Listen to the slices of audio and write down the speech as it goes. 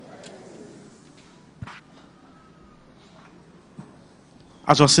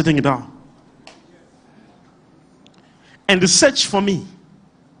as you're sitting down. And search for me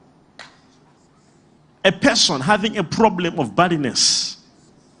a person having a problem of badness.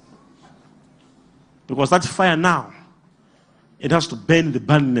 Because that fire now, it has to burn the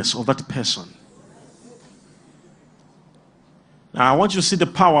badness of that person. Now I want you to see the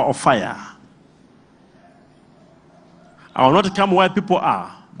power of fire. I will not come where people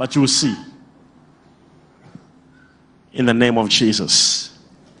are, but you will see. In the name of Jesus.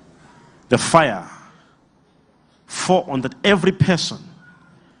 The fire fall on that every person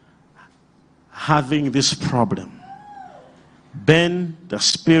having this problem. Burn the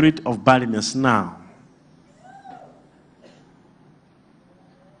spirit of badness now.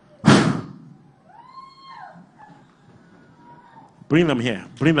 Bring them here.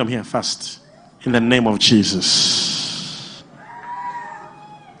 Bring them here fast. In the name of Jesus.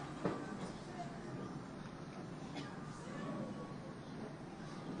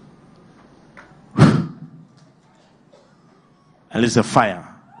 And it's a fire.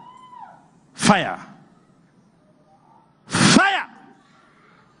 Fire. Fire.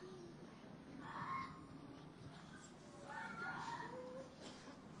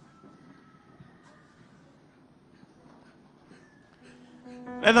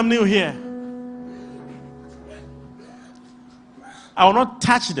 Let them kneel here. I will not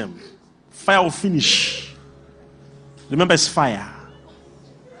touch them. Fire will finish. Remember, it's fire.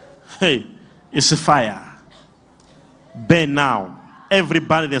 Hey, it's a fire. Burn now.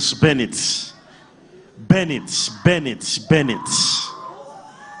 Everybody that's burn it. Burn it. Burn it. Burn it.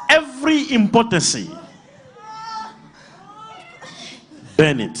 Every impotency.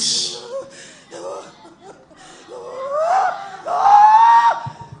 Burn it.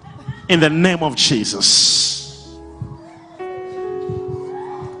 In the name of Jesus.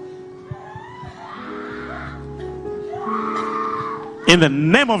 In the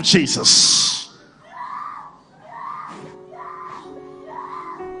name of Jesus.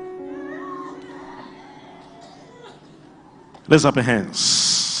 Raise up your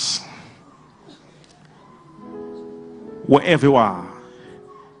hands. Wherever you are,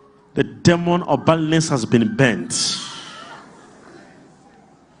 the demon of badness has been bent.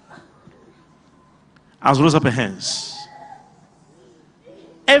 As raise up your hands.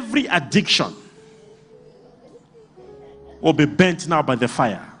 Every addiction will be bent now by the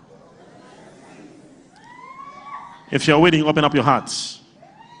fire. If you're waiting, open up your hearts.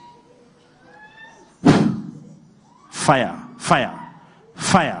 Fire, fire,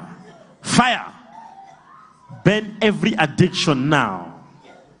 fire, fire. Burn every addiction now.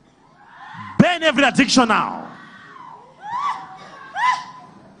 Burn every addiction now.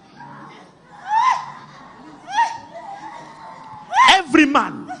 Every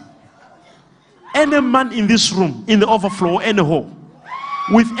man, any man in this room, in the overflow, any home,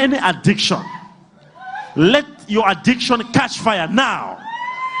 with any addiction, let your addiction catch fire now.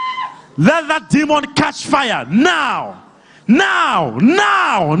 Let that demon catch fire now. Now,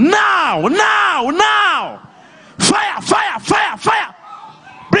 now, now, now, now. Fire, fire, fire, fire.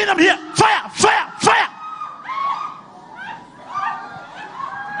 Bring them here. Fire, fire, fire.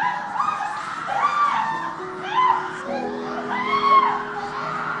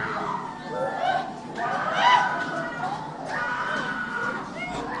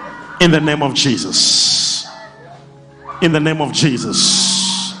 In the name of Jesus. In the name of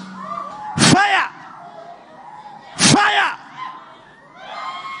Jesus. Fire! Fire!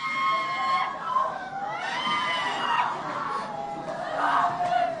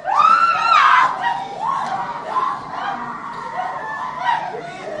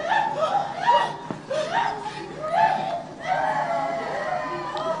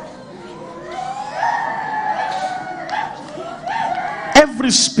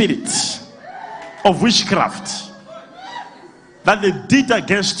 Every spirit of witchcraft that they did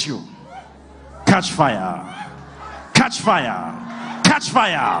against you, catch fire, catch fire, catch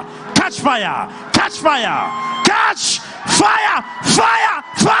fire, catch fire, catch fire, catch fire, fire,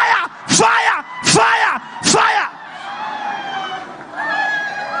 fire, fire, fire, fire.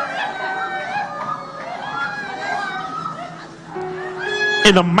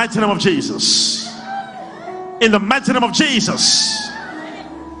 In the mighty name of Jesus. In the mighty name of Jesus.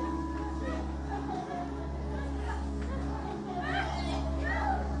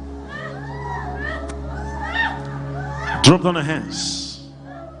 Drop down your hands.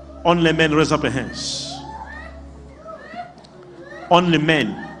 Only men, raise up your hands. Only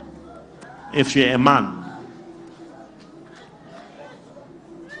men. If you're a man.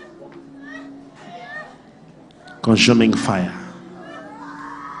 Consuming fire.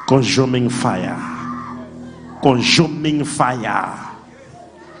 Consuming fire. Consuming fire.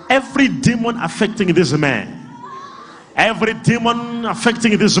 Every demon affecting this man, every demon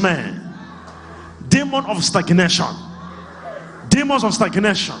affecting this man, demon of stagnation, demons of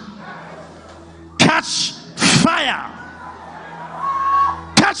stagnation, catch fire,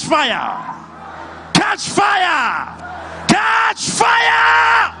 catch fire, catch fire, catch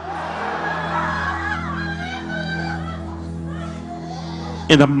fire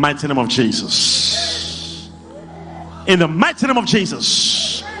in the mighty name of Jesus. In the mighty name of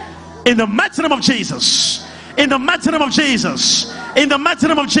Jesus. In the mighty name of Jesus. In the mighty name of Jesus. In the mighty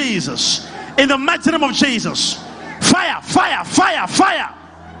name of Jesus. In the mighty name of Jesus. Fire, fire, fire, fire.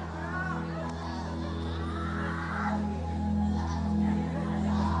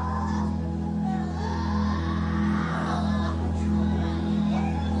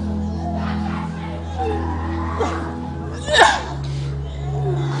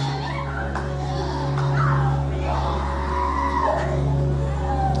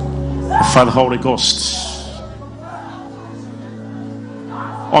 Father, Holy Ghost.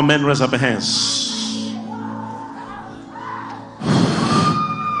 All men raise up their hands.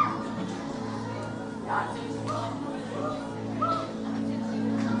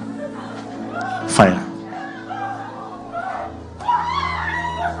 Fire.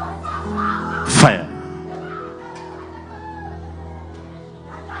 Fire.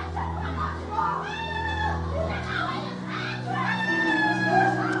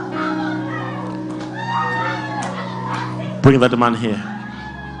 Bring that man here.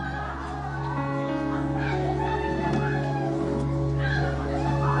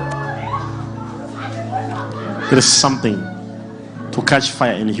 There is something to catch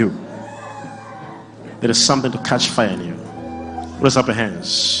fire in you. There is something to catch fire in you. Raise up your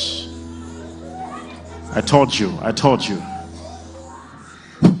hands. I told you. I told you.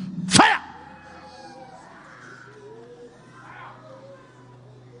 Fire!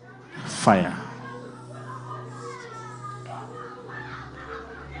 Fire.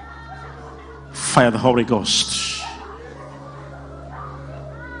 Fire of the Holy Ghost.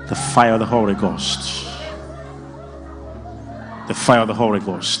 The fire of the Holy Ghost. The fire of the Holy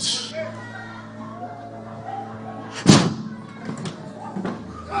Ghost.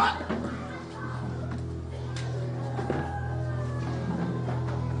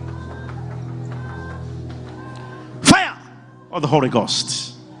 Fire of the Holy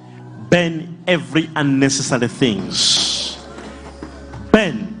Ghost. Burn every unnecessary things.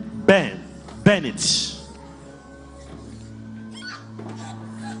 Burn, burn. Burn it.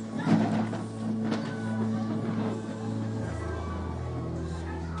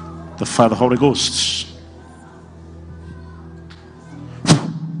 The fire of the Holy Ghost.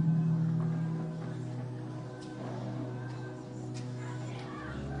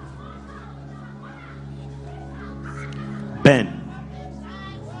 Burn.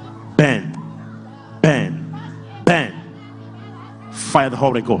 Burn. Burn. Burn. Fire of the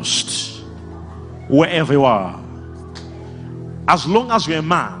Holy Ghost. Wherever you are, as long as you're a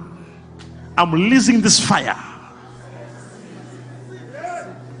man, I'm releasing this fire.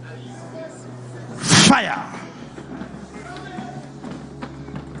 Fire.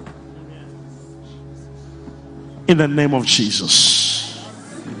 In the name of Jesus.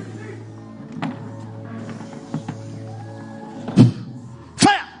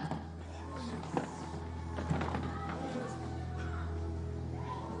 Fire.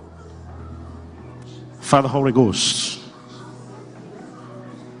 Father, Holy Ghost.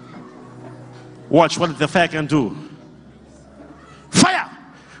 Watch what the fire can do. Fire!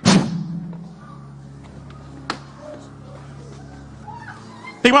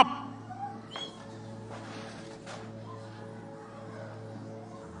 Pick him up.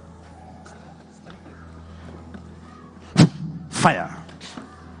 Fire.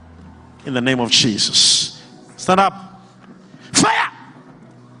 In the name of Jesus. Stand up. Fire!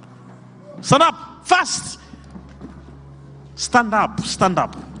 Stand up. Fast. Stand up. Stand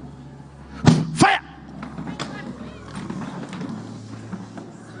up. Fire!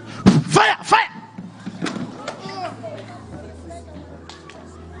 Fire! Fire!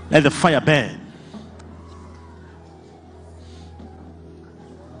 Let the fire burn.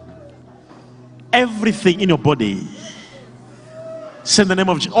 Everything in your body. Say in the name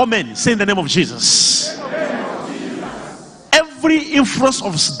of Jesus. Amen. Say in the name of Jesus. Every influence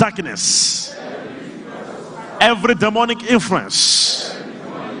of darkness, every demonic influence,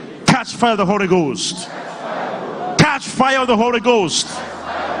 catch fire of the Holy Ghost. Catch fire of the Holy Ghost.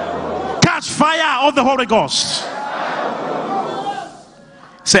 Catch fire of the Holy Ghost.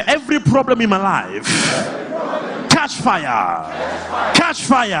 Say every problem in my life, catch fire. Catch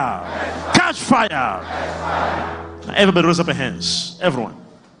fire. Catch fire. Everybody raise up your hands. Everyone.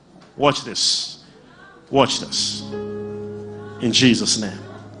 Watch this. Watch this. In Jesus' name.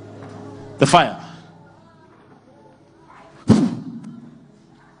 The fire.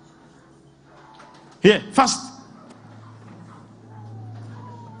 Here, fast.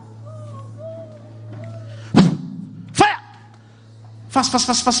 Fire. Fast, fast,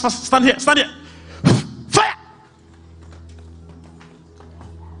 fast, fast, fast. Stand here, stand here. Fire.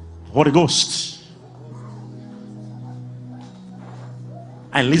 Holy Ghost.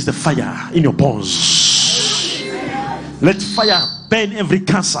 I release the fire in your bones. Let fire burn every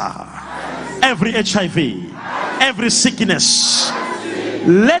cancer, every HIV, every sickness.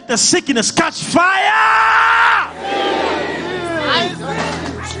 Let the sickness catch fire.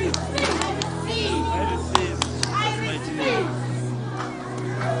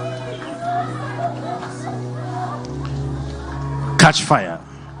 Catch fire.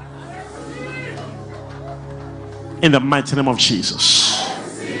 In the mighty name of Jesus.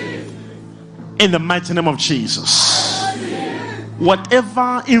 In the mighty name of Jesus.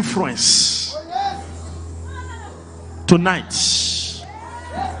 Whatever influence tonight,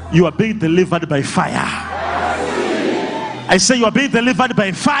 you are being delivered by fire. I say you are being delivered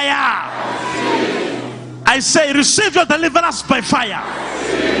by fire. I say receive your deliverance by fire.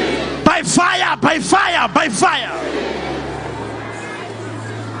 By fire, by fire, by fire.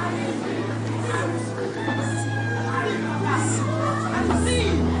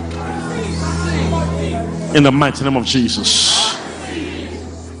 In the mighty name of Jesus.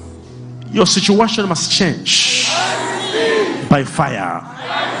 Your situation must change by fire.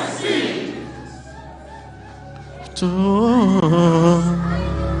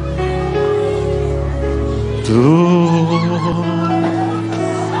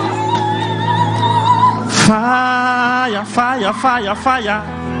 Fire, fire, fire, fire.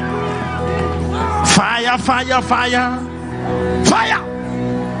 Fire, fire, fire. Fire.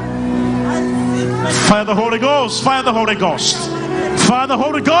 Fire the Holy Ghost, fire the Holy Ghost. Fire the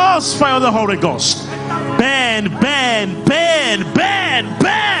Holy Ghost, fire the Holy Ghost. Burn, burn, burn, burn,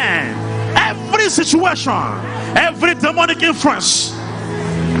 burn. Every situation, every demonic influence.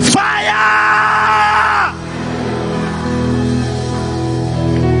 Fire!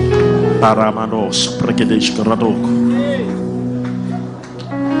 Aramanos, Prekedesh Radok.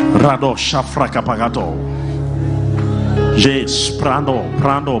 Rado Shafraka Pagato. Yes, Prado,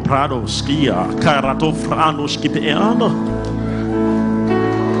 Skia, Karato, Frano, Skipeano.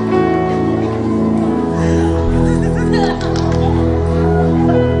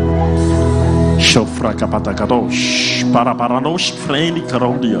 Shofra Kapatakadosh, Paraparanos, Freni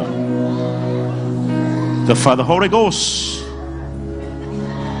Karondia. The Father Holy Ghost.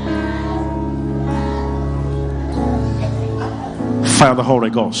 Fire the Holy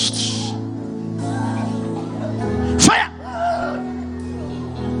Ghost.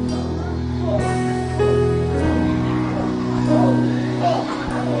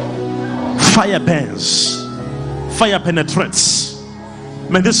 Fire burns. Fire penetrates.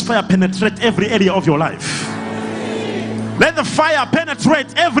 May this fire penetrate every area of your life. Let the fire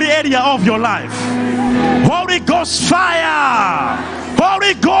penetrate every area of your life. Holy Ghost fire.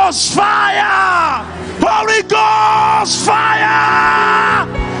 Holy Ghost fire. Holy Ghost fire.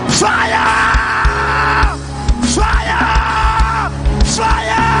 Fire. Fire.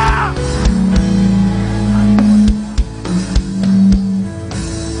 Fire.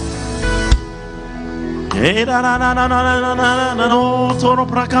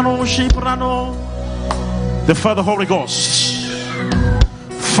 The Father Holy Ghost.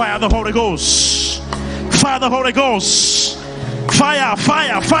 Fire the Holy Ghost. Fire the Holy Ghost. Fire,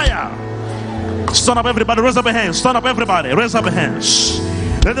 fire, fire. Stand up everybody, raise up your hands. Stand up everybody, raise up your hands.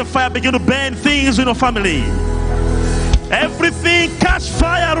 Let the fire begin to burn things in your family. Everything catch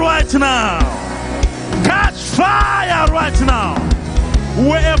fire right now. Catch fire right now.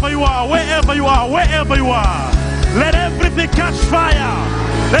 Wherever you are, wherever you are, wherever you are, let everything catch fire.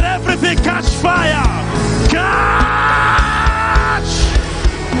 Let everything catch fire. Catch!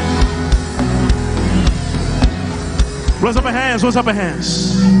 Raise up your hands, raise up your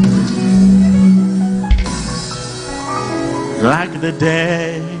hands. Like the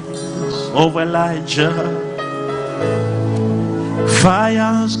days of Elijah,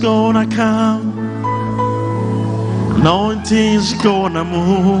 fire's gonna come. Anointing's gonna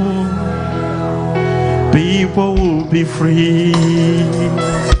move. People will be free.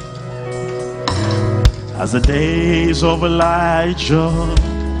 As the days of Elijah,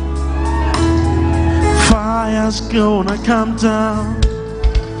 fire's gonna come down.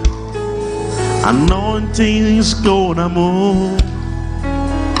 Anointing's gonna move.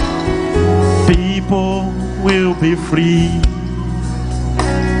 People will be free.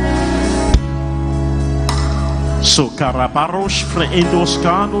 So karabarosh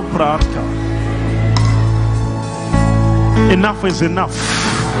freendoscano pratka. Enough is enough.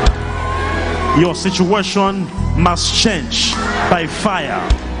 Your situation must change by fire.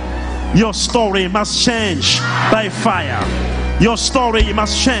 Your story must change by fire. Your story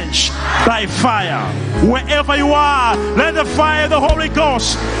must change by fire. Wherever you are, let the fire of the Holy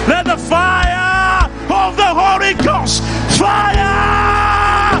Ghost, let the fire of the Holy Ghost,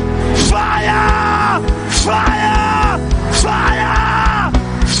 fire, fire, fire, fire,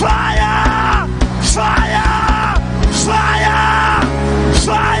 fire, fire, fire,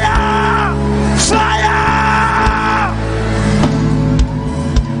 fire, fire.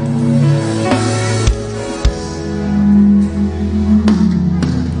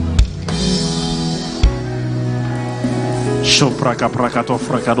 Shopraka prakato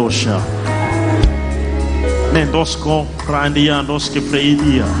frakadosha. Nendosko prandia noske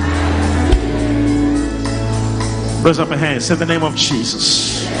preidia. Raise up your hands. Say the name of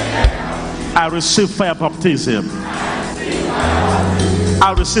Jesus. I receive fire baptism.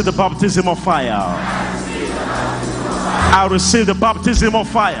 I receive the baptism of fire. I receive the baptism of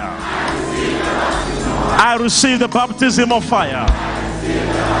fire. I receive the baptism of fire.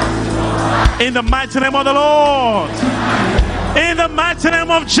 In the mighty name of the Lord. In the mighty name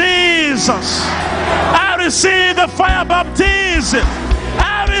of Jesus. I receive the fire baptism.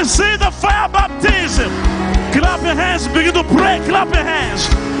 I receive the fire baptism. Clap your hands, begin to pray. Clap your hands.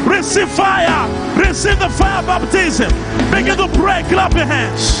 Receive fire. Receive the fire baptism. Begin to pray. Clap your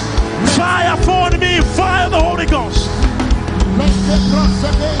hands. Fire for me. Fire of the Holy Ghost.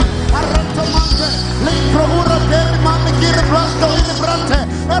 Lingro ura per manikir blasto in brante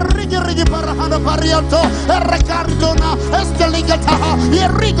rigi parahana varianto recardona esteligata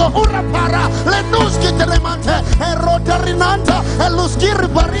rigo ura para le nuski telemante rotarinanta luskir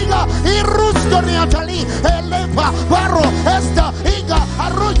bariga irusconi atali lepa baro esta iga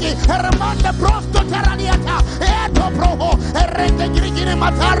arugi remanda prosto teraniata eto proho rete grigine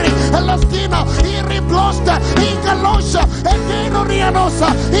matari laskina iriplosta iga losha eteno rianosa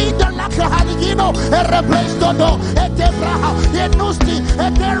ida laka haligino Erreprestodo, Etebraha, Yenusti,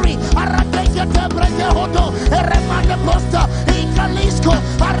 Eteri, Arakeke Tebreke Hodo, Eremane Posta, Incalisco,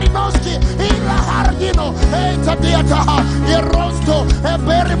 Arinoski, Ila Hardino, Etadiataha, Yerosto,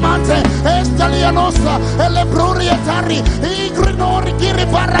 Eberimante, Estalianosa, Elebrurietari, Igrinori, Giri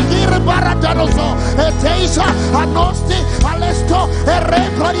Baradanoso, Eteisa, Anosti, Alesto,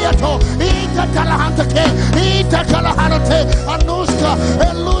 Erreplariato, Ita Talahantake, Ita Talahanate, Anuska,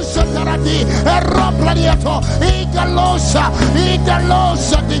 Elusha Tarati, Erroplariato, Igalosha,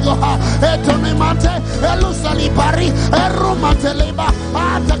 Digoha, Etonemante, Elusali Bari, Erumante Leba,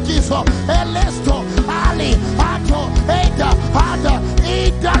 Atakiso, Elesto, Ali, Ato, Eda, Ada,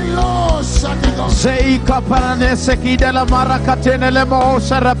 Idalosha, Digo. Sei kaparane seki della maracatene le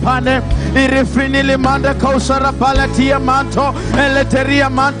moosarapane, I refini le manda causara palatia manto, e le teria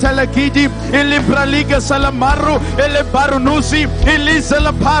mante le kidi, il libraliga salamaru, e le barunusi, il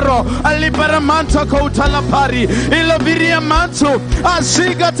isela paro, Liberamanto Kotala Pari, Ilaviria Manto,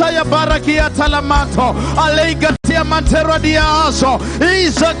 Asigataya Barakia Talamanto, Alegatia Mantera Diaso,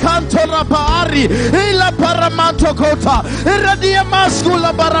 Isa Cantora Pari, Ila Paramanto Kota, Iradia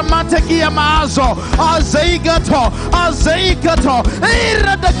Mascula Baramante Kiamazo, Azeigato,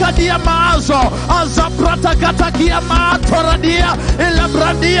 Iradacadia Mazo, Azaprata Katakia Matoradia, Ila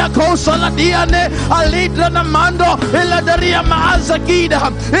Brandia Kosala Diane, Alidra Namando, Iladaria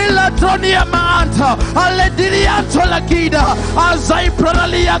Maazakida, Ila Tronia Manta, Aledirianto la Gida, Azai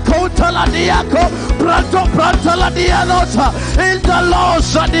Pranalia Kota la Diaco, Prato Pranta la Dianota, Il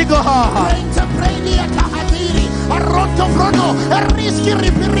Dalosa Digoha. Arroto Frono, Rischi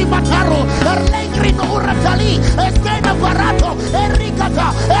Ripiri Mataro, Erlegrino Uratali, Estena Barato,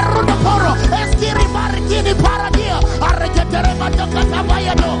 Ericata, Erunoporo, Estiri Marchini Paradia, Arregetere Matocata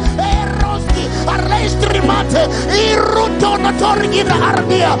Vaiano, Eroski, Arlestri Mate, Irruto Notorgina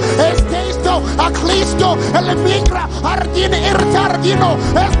Ardia, Estesto, Aclisto, Elemigra, Ardine Irtardino,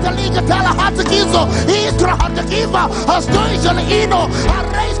 Esteliga Talahatkizo, Istra Hatakiva, Astoijan Ino,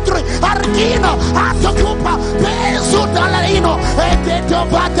 Arrestri, Argino, Atokupa, Sudalaino, Eteto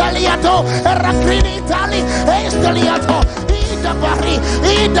Bataliato, Eracrini Itali, Esteliato,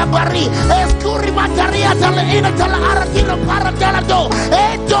 Ida Bari, Escuri Matariata, Inatala Aragino Paradalato,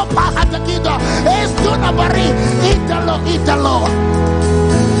 Eto Pahatakida, Estuna Bari, Italo.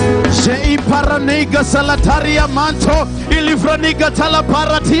 Sei para Ilifraniga salataria manto, ilifraniga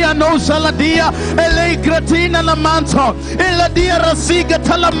talaparatia no saladia, elegratina la manto, eladia rasiga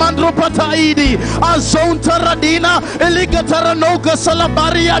talamandro pataidi, azonta radina, eligataranoga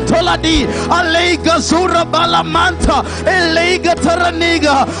salabaria toladi, alega zura balamanta, elega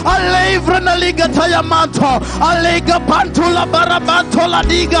taraniga, alevranaliga tayamanto, alega pantula barabanto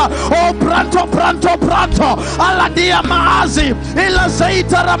ladiga, o pranto, aladia maazi, ila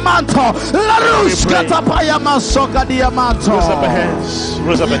zaita ramanto, la rushka tapaya masoka diamanto. Raise up your hands.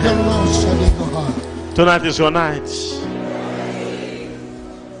 Raise up your hands. Tonight is your night.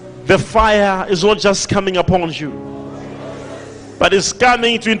 The fire is not just coming upon you, but it's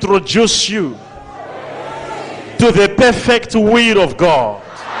coming to introduce you to the perfect will of God.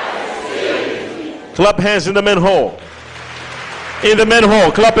 Clap hands in the main hall. In the main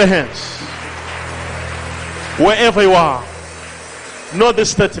hall, clap your hands. Wherever you are, know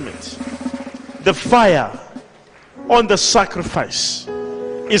this statement. The fire on the sacrifice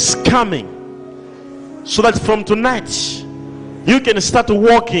is coming, so that from tonight you can start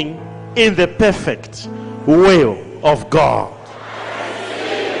walking in the perfect will of God.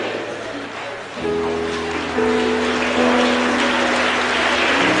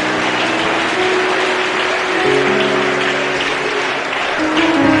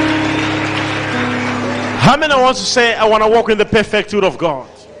 How many want to say, I want to walk in the perfect will of God?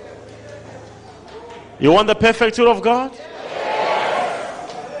 You want the perfect will of God?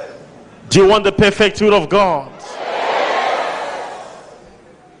 Do you want the perfect will of God?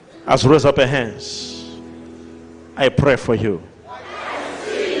 As raise up your hands, I pray for you.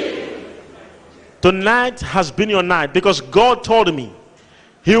 Tonight has been your night, because God told me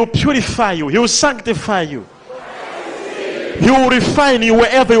He will purify you, He will sanctify you, He will refine you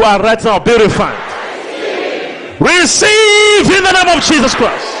wherever you are right now. Be refined. Receive in the name of Jesus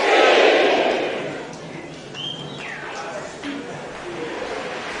Christ.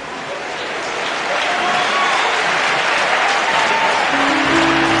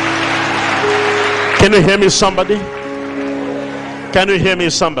 Can you hear me, somebody? Can you hear me,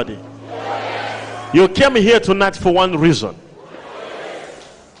 somebody? You came here tonight for one reason: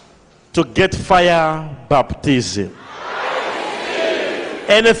 to get fire baptism.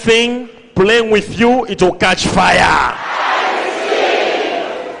 Anything playing with you, it will catch fire.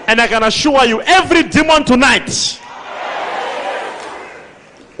 And I can assure you, every demon tonight,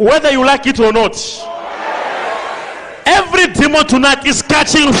 whether you like it or not, every demon tonight is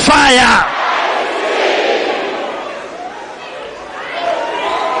catching fire.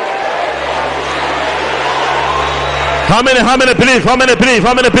 How many believe? How many believe?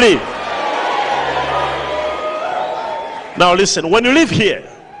 How many believe? Now listen, when you live here,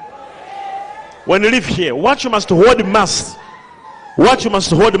 what you must hold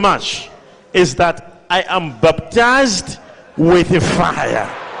much is that I am baptized with fire.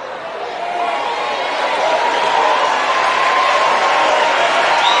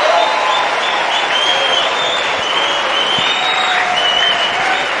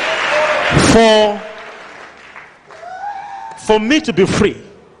 For me to be free,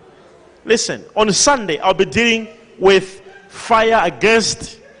 listen, on Sunday I'll be dealing with fire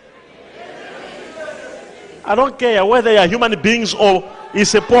against, I don't care whether you are human beings or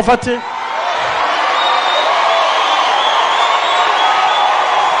it's a poverty.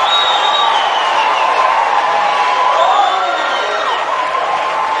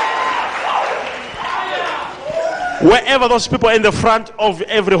 Wherever those people in the front of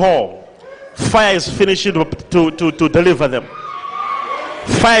every hall, fire is finishing to deliver them.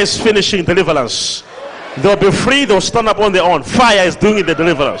 Fire is finishing deliverance. They'll be free, they'll stand up on their own. Fire is doing the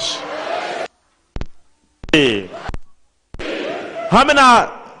deliverance. How many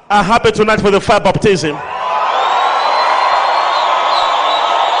are happy tonight for the fire baptism?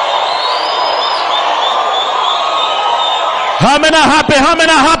 How many are happy? How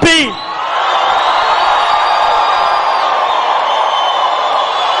many are happy?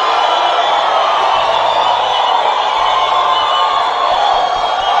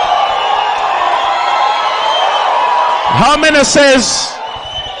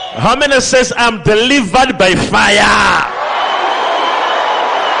 How many says I'm delivered by fire?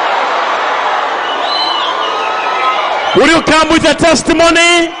 Will you come with a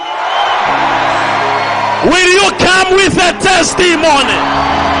testimony? Will you come with a testimony?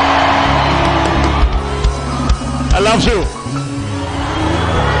 I love you.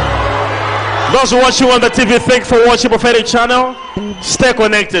 Those watching on the TV, thank you for watching Prophetic Channel. Stay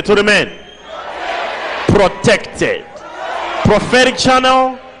connected to remain protected. Prophetic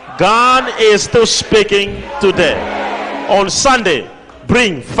Channel, God is still speaking today. On Sunday,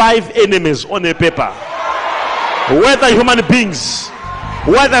 bring 5 enemies on a paper. Whether human beings,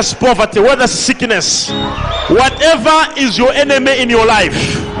 whether it's poverty, whether it's sickness, whatever is your enemy in your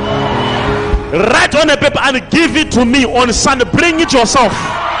life, write on a paper and give it to me on Sunday. Bring it yourself.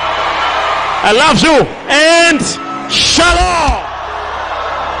 I love you and shalom.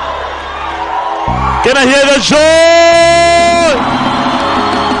 Can I hear the joy?